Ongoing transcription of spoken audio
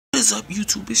is up,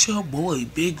 YouTube? It's your boy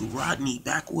Big Rodney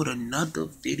back with another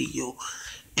video.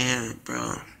 And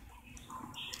bro,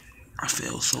 I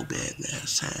felt so bad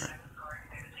last time.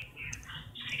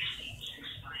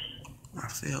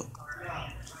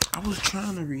 I was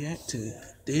trying to react to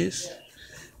this,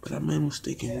 but I made a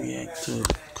mistake and react to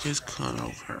Chris cut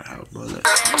off her out, bro.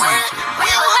 That's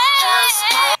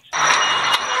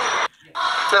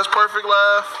perfect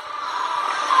laugh.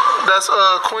 That's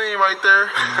Queen right there.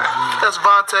 That's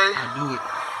Vontae. I knew it.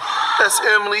 That's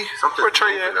Emily. Where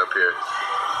Trey at? Up here.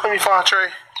 Let me find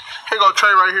Trey. Here go Trey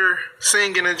right here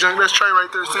singing and junk. That's Trey right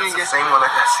there singing. That's the same one I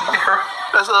got see her.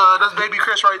 That's baby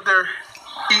Chris right there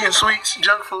eating sweets,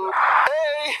 junk food.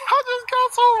 Hey, I just got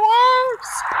some worms.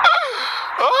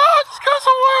 Oh, I just got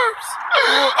some worms.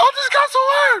 I just got some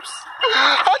worms.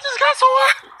 I just got some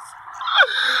worms.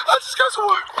 I just got some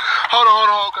worms. Hold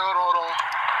on.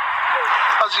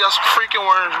 I just got some freaking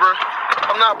worms, bro.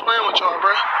 I'm not playing with y'all, bro.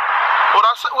 When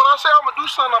I say I'm gonna do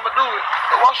something, I'm gonna do it.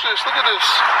 Watch this. Look at this.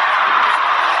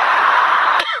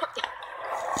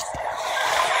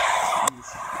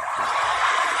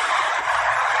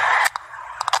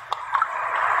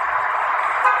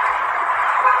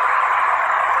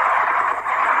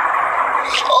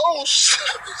 Oh shit.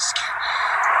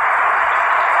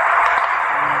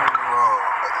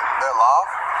 They're live?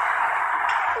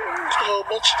 There's a whole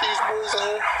bunch of these boys in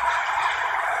here.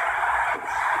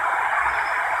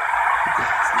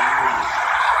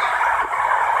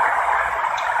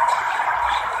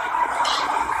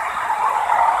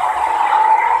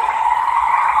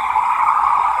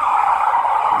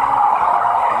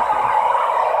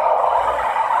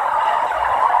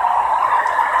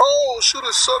 Oh, shoot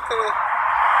is sucking him.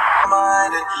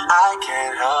 I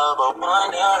can't help but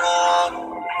wonder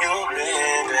you've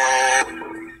been.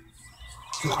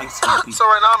 So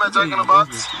right now I'm at Jack in the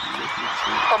Box.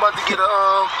 I'm about to get a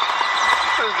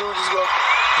this dude just go.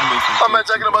 I'm at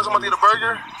Jack in the Box. I'm about to get a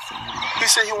burger. He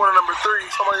said he wanted number 3,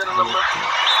 so I'm gonna get a number.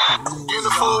 Getting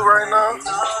the food right now.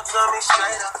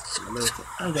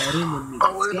 I got him with me.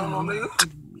 I'm waiting on my nigga.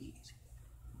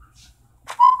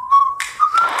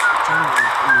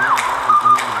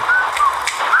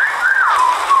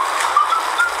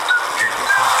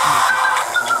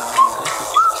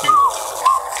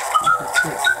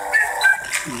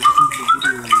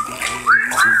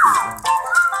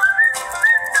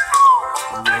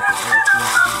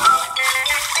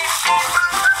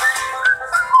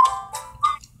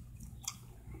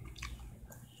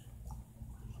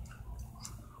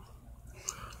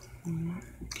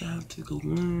 Got to go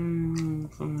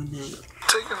from there.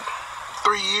 Taking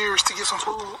 3 years to get some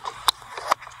food.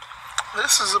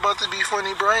 This is about to be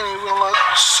funny, brainy. We're gonna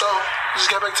so just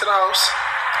get back to the house.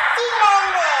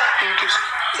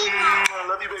 I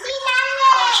love you, baby.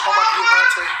 Alright, so I'm about to get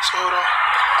Vontae. So hold on.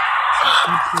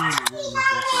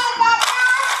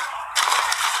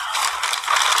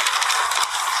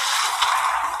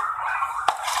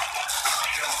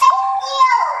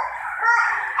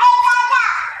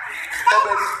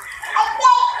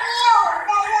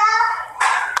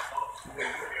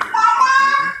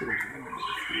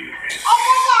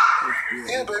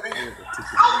 Yeah, baby.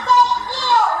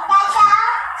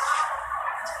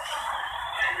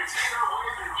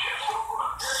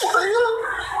 What are you?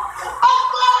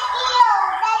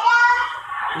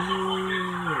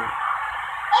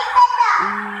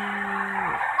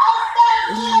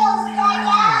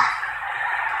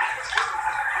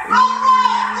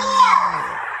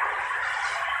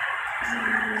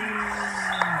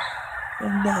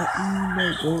 I'm not eating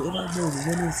that, bro. And I know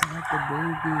when it's hot, the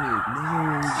burger. No.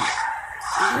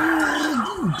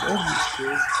 You burgers,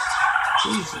 Chris.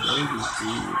 These burgers,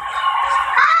 dude.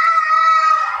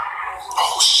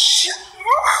 Oh, shit.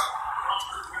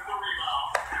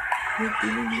 What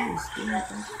doing this? So you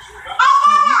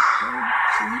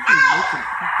can make him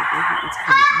eat the burger. It's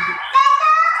gonna eat it.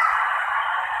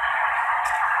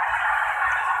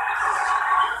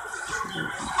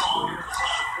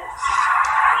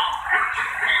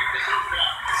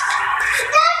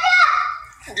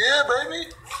 Yeah, baby.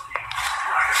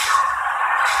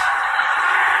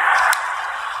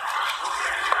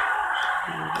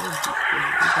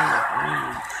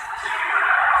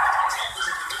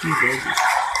 Two burgers.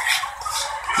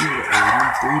 You would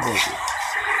have 3 burgers.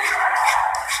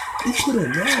 You put it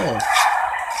raw.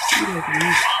 You would have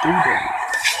used 3 burgers.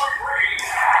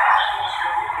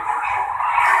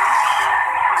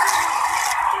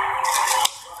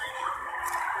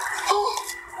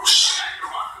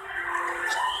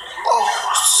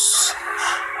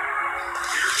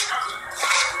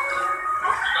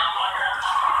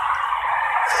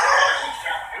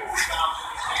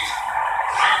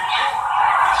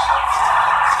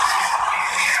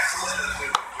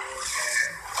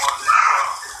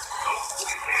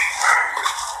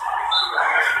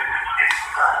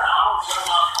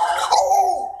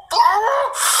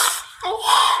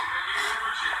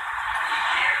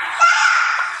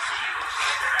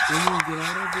 You won't get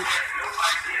out of it.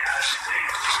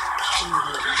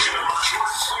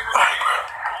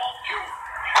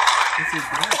 This is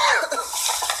bad.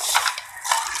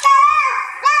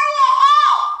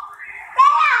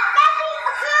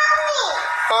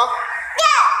 Huh?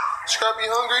 Scrappy,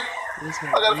 you hungry?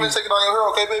 I gotta finish taking on your hair,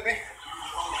 okay, baby?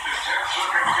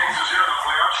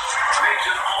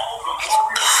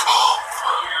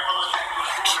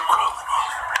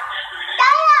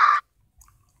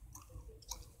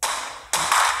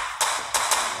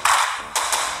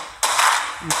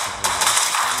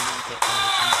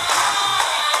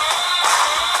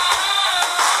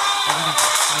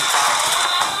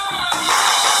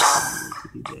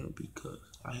 Because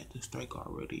I had to strike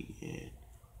already,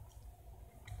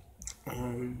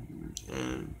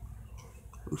 and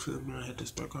I had to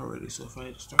strike already. So if I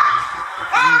had to strike,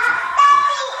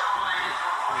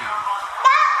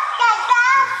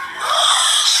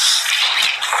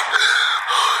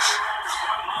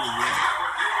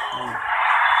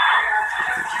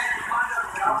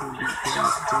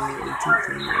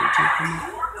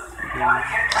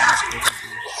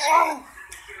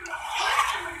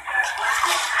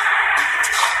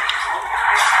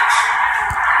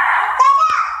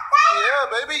 Yeah,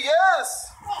 baby, yes.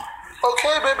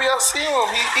 Okay, baby, I see him.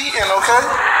 He's eating, okay?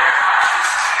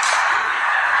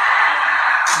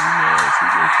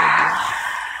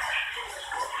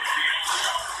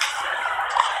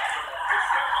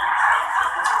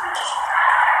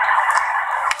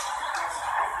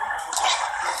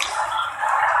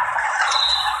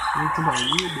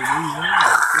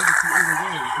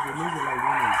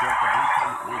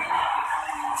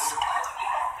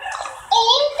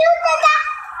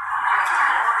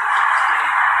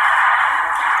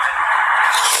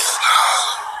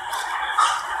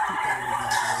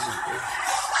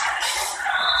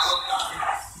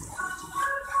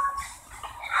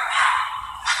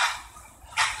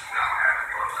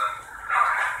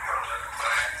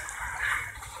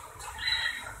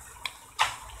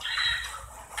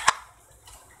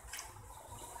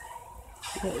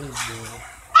 What is this?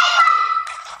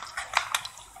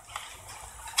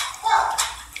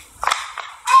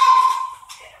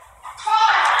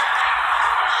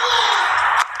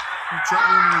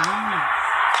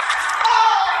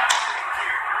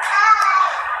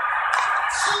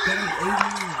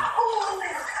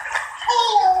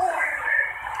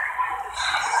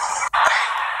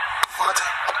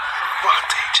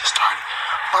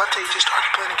 Monte just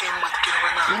started playing a game. I'm about to get it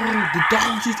right now. Oh, the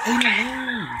dog just ate a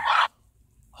worm.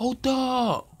 Hold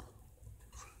up.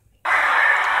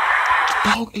 The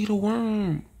dog ate a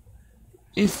worm.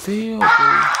 It failed, bro.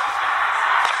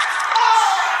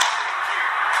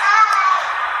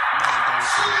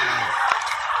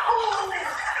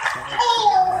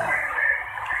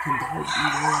 Can dogs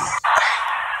eat worms?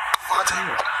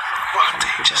 Monte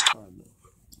just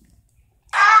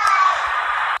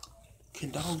Can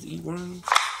dogs eat worms?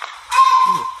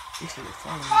 Look, this is a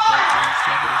falling dog and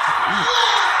slap it and take it.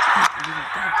 Look, the little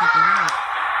dog take a worm.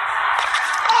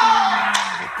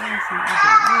 The dog should eat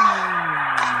a worm.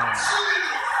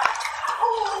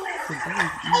 The dog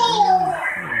eat worms.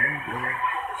 I don't know, bro.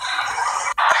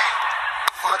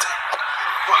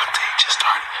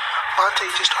 Monte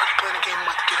just started playing a game. I'm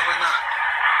about to get it right now.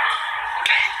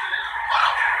 Okay, hold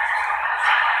on.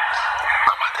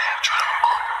 I'm about to have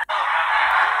trouble.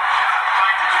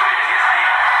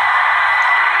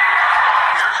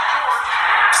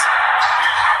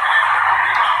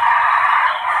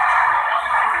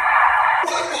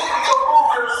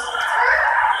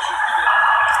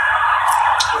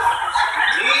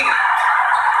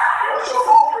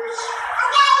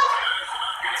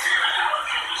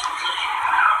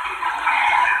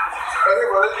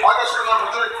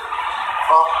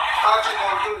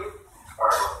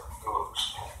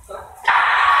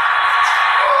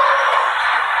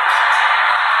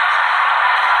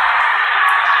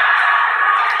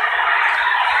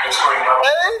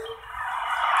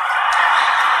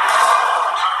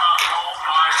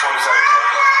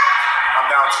 I'm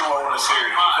down 2-0 in the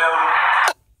series.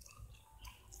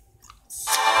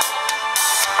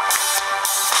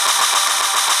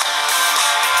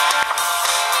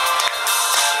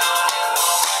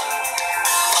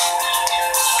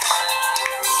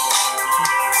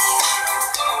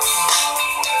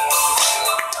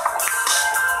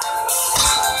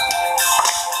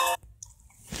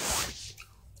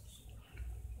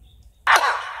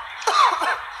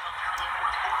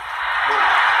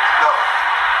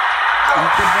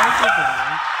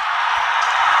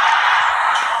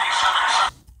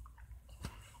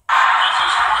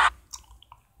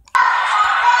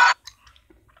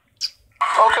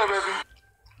 Okay, baby.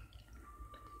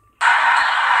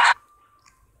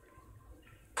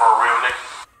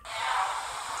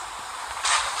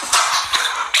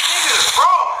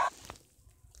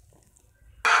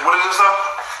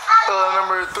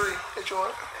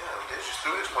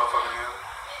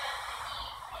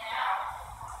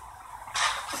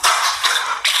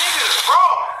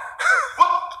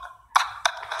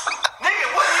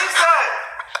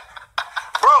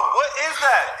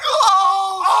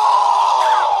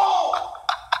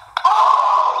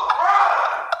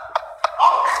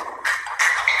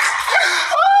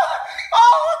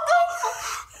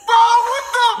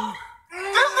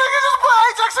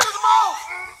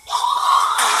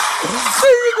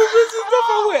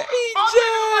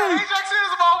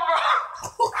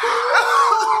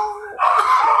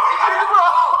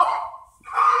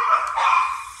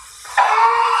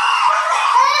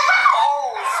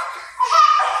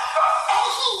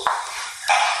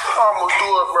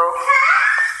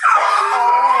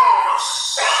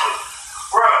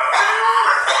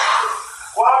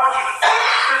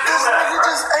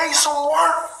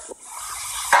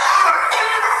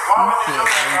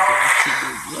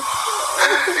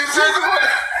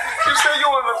 said you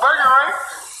wanted the burger, right?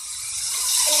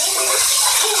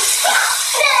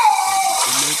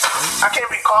 I can't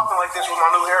be coughing like this with my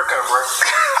new haircut, bro.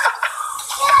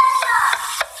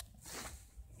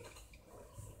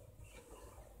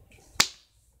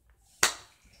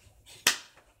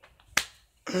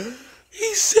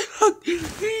 He said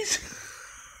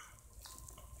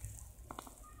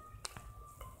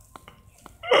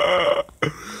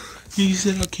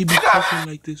I can't be coughing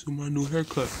like this with my new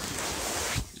haircut.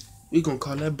 We gonna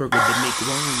call that burger the Nick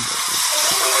Ryan burger.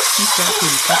 He said I can't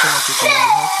be coughing like this with my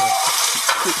new haircut.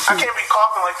 I can't be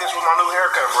coughing like this with my new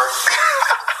haircut, bro.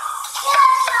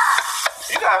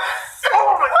 You got...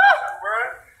 Oh my God, bro.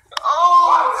 Oh,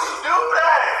 why would you do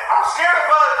that? I'm scared of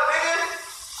bugs, nigga.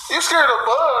 You scared of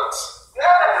bugs?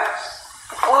 Yes.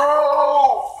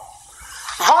 Bro.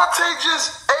 Vontae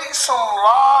just ate some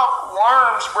live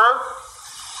worms, bro.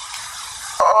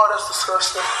 Oh, that's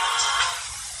disgusting.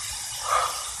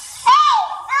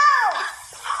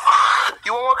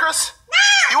 You want one, Chris?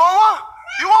 You want one?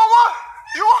 You want one?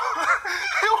 You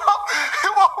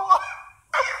want one?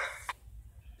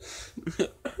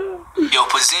 Yo,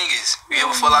 Porzingis, you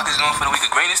ever feel like it's going for the week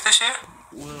of greatness this year?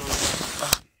 Well,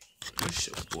 it's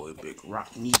your boy Big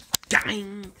Rock Me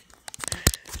Gang,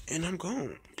 and I'm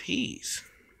gone. Peace.